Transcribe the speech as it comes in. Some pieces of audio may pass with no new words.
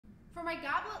For my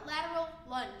goblet lateral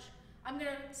lunge, I'm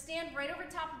going to stand right over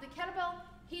top of the kettlebell,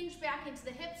 hinge back into the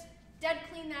hips, dead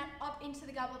clean that up into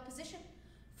the goblet position.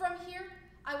 From here,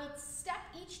 I will step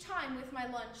each time with my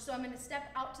lunge. So I'm going to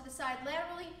step out to the side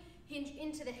laterally, hinge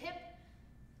into the hip,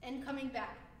 and coming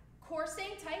back. Core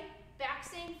staying tight, back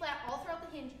staying flat all throughout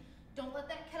the hinge. Don't let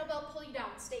that kettlebell pull you down.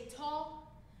 Stay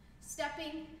tall,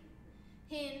 stepping,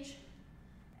 hinge,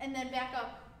 and then back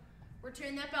up.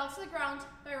 Return that bell to the ground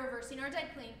by reversing our dead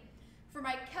clean. For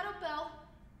my kettlebell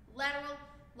lateral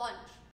lunge.